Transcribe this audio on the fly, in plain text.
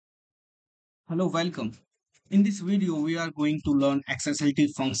Hello, welcome. In this video, we are going to learn XSLT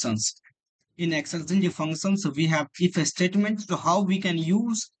functions. In XSLT functions, we have if statements to how we can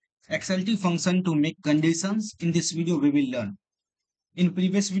use XSLT function to make conditions. In this video, we will learn. In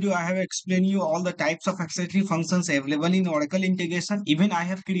previous video, I have explained you all the types of XSLT functions available in Oracle integration. Even I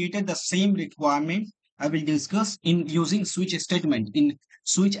have created the same requirement I will discuss in using switch statement in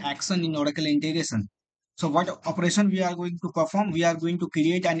switch action in Oracle integration. So what operation we are going to perform? We are going to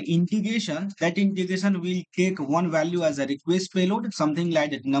create an integration. That integration will take one value as a request payload, something like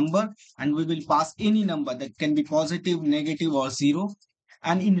that number, and we will pass any number that can be positive, negative, or zero.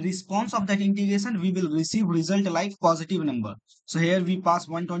 And in response of that integration, we will receive result like positive number. So here we pass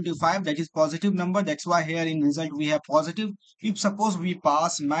 125, that is positive number. That's why here in result we have positive. If suppose we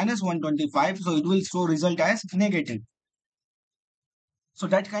pass minus 125, so it will show result as negative. So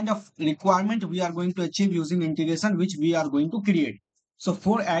that kind of requirement we are going to achieve using integration, which we are going to create. So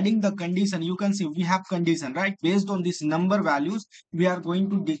for adding the condition, you can see we have condition, right? Based on this number values, we are going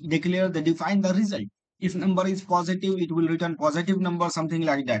to declare the define the result. If number is positive, it will return positive number, something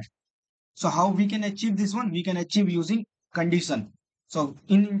like that. So how we can achieve this one? We can achieve using condition. So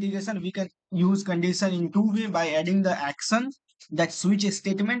in integration, we can use condition in two way by adding the action that switch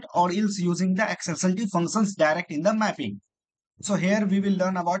statement or else using the XSLT functions direct in the mapping. So here we will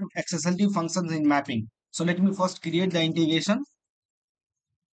learn about XSLT functions in mapping. So let me first create the integration.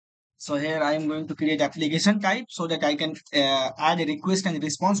 So here I am going to create application type so that I can add a request and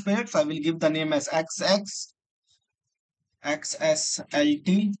response period. So I will give the name as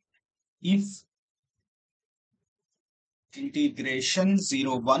XSLT if integration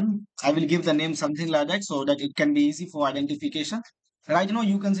 01. I will give the name something like that so that it can be easy for identification. Right now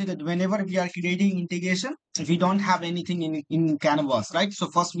you can see that whenever we are creating integration, we don't have anything in canvas, right? So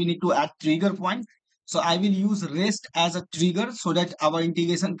first we need to add trigger point. So I will use rest as a trigger so that our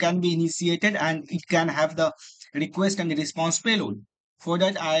integration can be initiated and it can have the request and response payload. For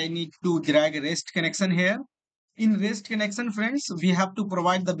that I need to drag rest connection here. In REST connection, friends, we have to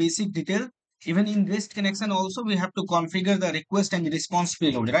provide the basic detail. Even in REST connection also, we have to configure the request and response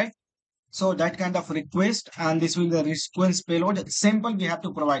payload, right? So that kind of request and this will be the response payload. Simple we have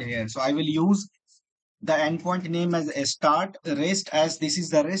to provide here. So I will use the endpoint name as a start REST as this is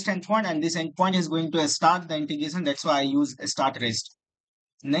the REST endpoint and this endpoint is going to start the integration. That's why I use start REST.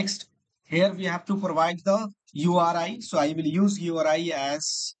 Next, here we have to provide the URI. So I will use URI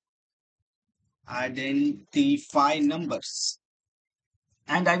as identify numbers.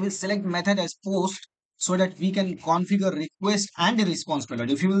 And I will select method as post so that we can configure request and response payload.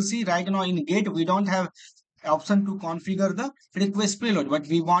 If you will see right now in get, we don't have option to configure the request payload, but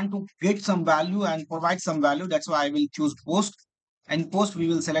we want to get some value and provide some value. That's why I will choose post and post. We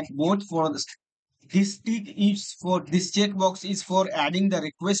will select both for this. This tick is for this checkbox is for adding the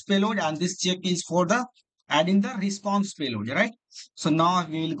request payload and this check is for the adding the response payload, right? So now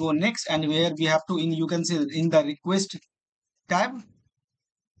we will go next and where we have to in you can see in the request tab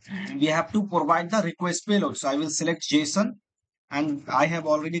we have to provide the request payload. So I will select JSON and I have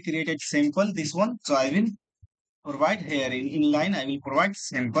already created sample this one. So I will provide here in inline, I will provide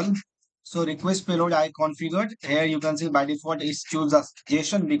sample. So request payload I configured here. You can see by default is choose as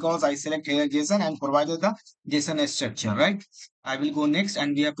JSON because I select here JSON and provided the JSON structure, right? I will go next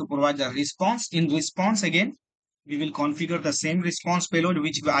and we have to provide the response. In response again, we will configure the same response payload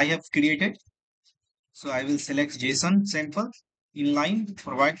which I have created. So I will select JSON sample inline,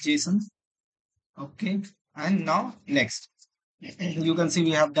 provide JSON. Okay. And now next, you can see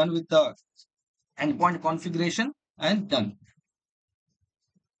we have done with the endpoint configuration and done.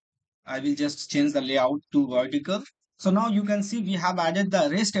 I will just change the layout to vertical. So now you can see we have added the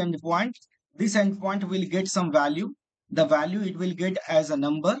REST endpoint. This endpoint will get some value. The value it will get as a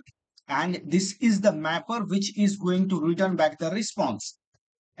number. And this is the mapper which is going to return back the response.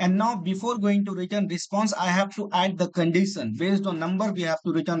 And now before going to return response, I have to add the condition. Based on number, we have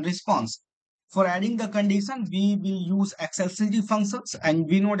to return response. For adding the condition, we will use XSLT functions. And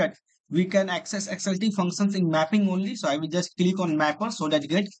we know that we can access XSLT functions in mapping only. So I will just click on mapper so that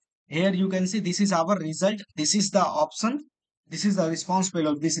get here you can see this is our result. This is the option. This is the response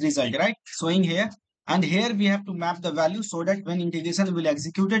payload, this result, right? Showing here. And here we have to map the value so that when integration will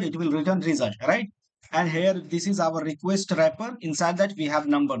execute it, it will return result, right? And here this is our request wrapper. Inside that we have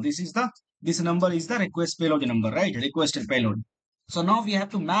number. This number is the request payload number, right? Requested payload. So now we have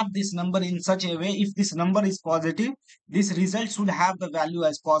to map this number in such a way if this number is positive, this result should have the value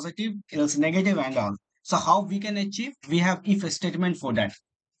as positive, else negative and all. So how we can achieve? We have if statement for that.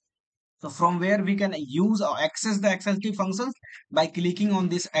 So from where we can use or access the XSLT functions by clicking on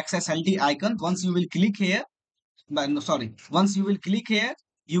this XSLT icon. Once you will click here, once you will click here,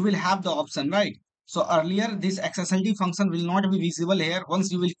 you will have the option, right? So earlier this XSLT function will not be visible here.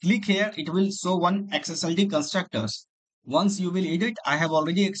 Once you will click here, it will show one XSLT constructors. Once you will edit, I have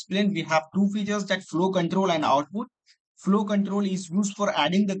already explained, we have two features, that flow control and output. Flow control is used for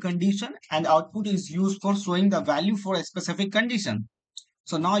adding the condition and output is used for showing the value for a specific condition.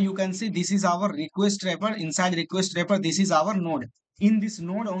 So now you can see this is our request wrapper. Inside request wrapper, this is our node. In this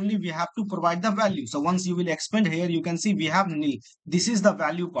node only we have to provide the value. So once you will expand here, you can see we have nil. This is the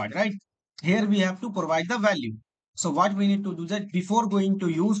value part, right? Here we have to provide the value. So what we need to do, that before going to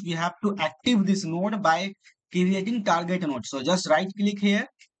use, we have to active this node by creating target node. So just right click here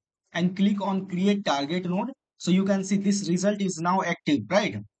and click on create target node. So you can see this result is now active,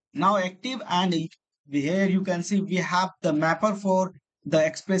 right? Now active, and here you can see we have the mapper for the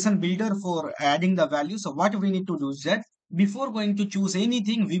expression builder for adding the value. So what we need to do is that before going to choose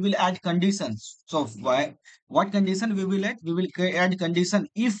anything, we will add conditions. So what condition we will add? We will add condition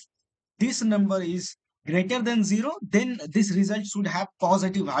if this number is greater than 0, then this result should have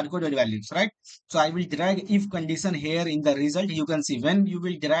positive hard-coded values, right? So I will drag if condition here in the result. You can see when you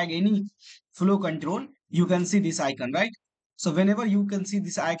will drag any flow control, you can see this icon, right? So whenever you can see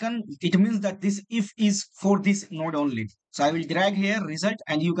this icon, it means that this if is for this node only. So I will drag here result,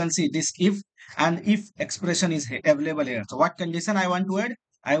 and you can see this if, and if expression is available here. So what condition I want to add?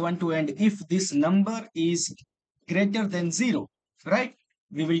 I want to add if this number is greater than 0, right?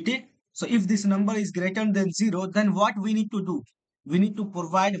 We will take. So if this number is greater than 0, then what we need to do? We need to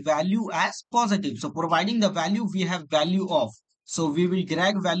provide value as positive. So providing the value, we have value of. So we will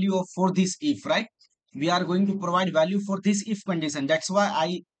drag value of for this if, right? We are going to provide value for this if condition. That's why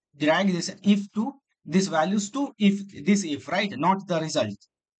I drag this if to this values to if this if, right? Not the result.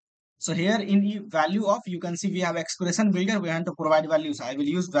 So here in value of, you can see we have expression builder. We want to provide values. I will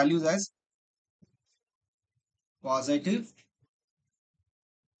use values as positive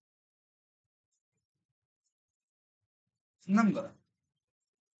number.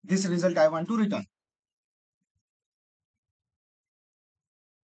 This result I want to return.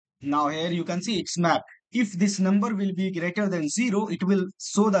 Now here you can see it's map. If this number will be greater than 0, it will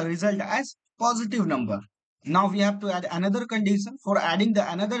show the result as positive number. Now we have to add another condition. For adding the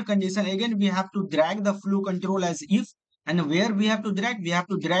another condition, again we have to drag the flow control as if, and where we have to drag? We have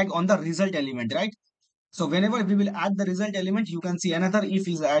to drag on the result element, right? So whenever we will add the result element, you can see another if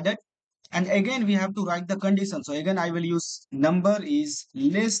is added, and again we have to write the condition. So again I will use number is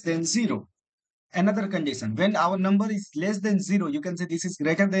less than 0. Another condition, when our number is less than 0, you can say this is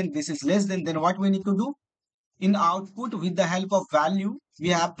greater than, this is less than, then what we need to do? In output, with the help of value, we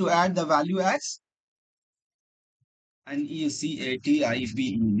have to add the value as negative,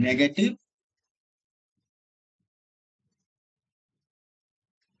 negative,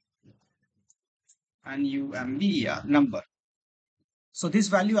 and number. So this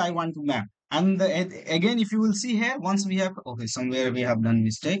value I want to map. And again, if you will see here, once we have, okay, somewhere we have done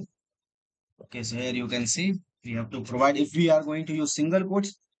mistake. Okay, so here you can see we have to provide, if we are going to use single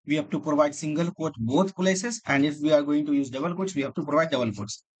quotes, we have to provide single quote both places, and if we are going to use double quotes, we have to provide double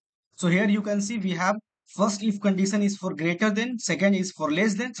quotes. So here you can see we have first if condition is for greater than, second is for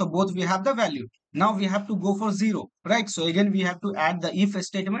less than, so both we have the value. Now we have to go for 0, right? So again we have to add the if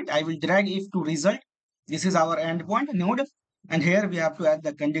statement. I will drag if to result. This is our endpoint node, and here we have to add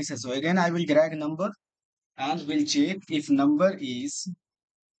the condition. So again I will drag number and will check if number is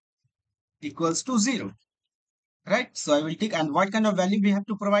equals to 0, right? So I will take, and what kind of value we have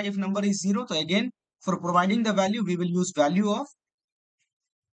to provide if number is 0? So again, for providing the value, we will use value of,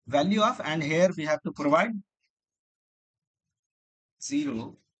 and here we have to provide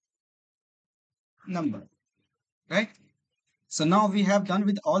 0 number, right? So now we have done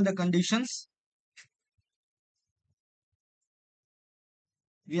with all the conditions.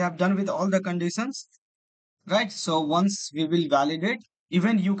 We have done with all the conditions, right? So once we will validate,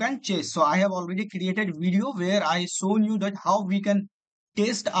 even you can chase. So I have already created video where I shown you that how we can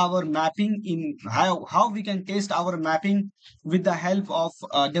test our mapping in how we can test our mapping with the help of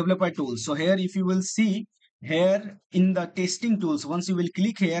developer tools. So here if you will see here in the testing tools, once you will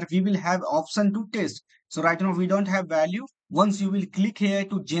click here, we will have option to test. So right now we don't have value. Once you will click here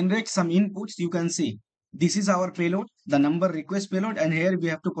to generate some inputs, you can see this is our payload, the number request payload, and here we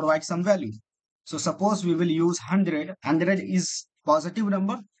have to provide some value. So suppose we will use 100. 100 is positive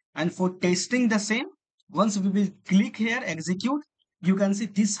number, and for testing the same, once we will click here execute, you can see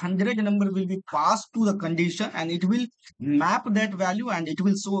this 100 number will be passed to the condition, and it will map that value, and it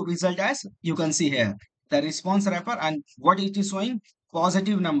will show result as you can see here the response wrapper, and what it is showing,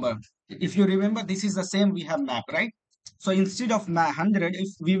 positive number. If you remember, this is the same we have mapped, right? So instead of 100, if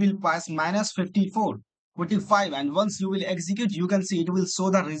we will pass minus 54, 45, and once you will execute, you can see it will show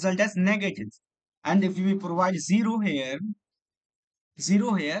the result as negative. And if we provide 0 here,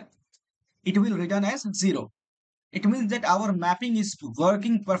 it will return as 0. It means that our mapping is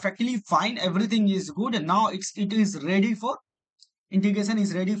working perfectly fine, everything is good, and now it is ready for integration,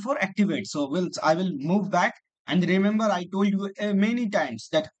 is ready for activate. So I will move back. And remember, I told you many times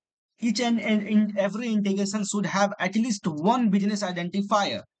that each and in every integration should have at least one business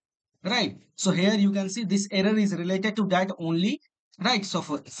identifier, right? So here you can see this error is related to that only, right? So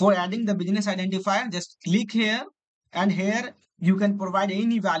for adding the business identifier, just click here, and here you can provide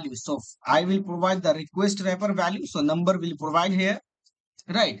any value. So I will provide the request wrapper value, so number will provide here,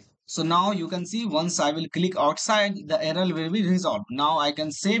 right? So now you can see once I will click outside, the error will be resolved. Now I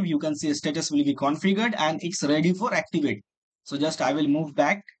can save. You can see status will be configured and it's ready for activate. So just I will move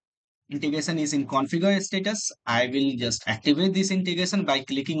back. Integration is in configure status. I will just activate this integration by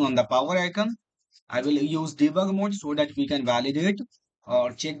clicking on the power icon. I will use debug mode so that we can validate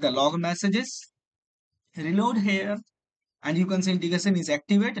or check the log messages. Reload here, and you can see integration is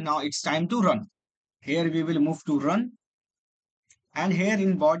activate. Now it's time to run. Here we will move to run, and here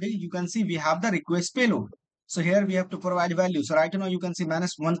in body you can see we have the request payload. So here we have to provide value. So right now you can see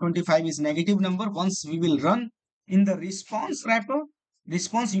minus 125 is negative number. Once we will run in the response wrapper,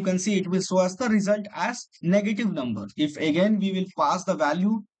 response, you can see it will show us the result as negative number. If again we will pass the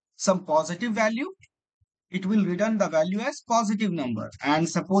value some positive value, it will return the value as positive number. And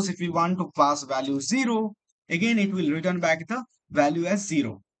suppose if we want to pass value 0, again it will return back the value as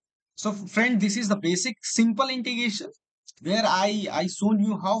 0. So friend, this is the basic simple integration where I showed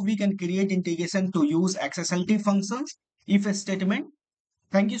you how we can create integration to use XSLT functions, if a statement.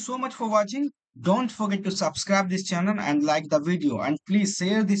 Thank you so much for watching. Don't forget to subscribe this channel and like the video, and please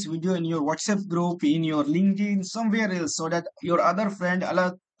share this video in your WhatsApp group, in your LinkedIn, somewhere else, so that your other friend,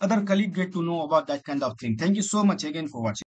 other colleague get to know about that kind of thing. Thank you so much again for watching.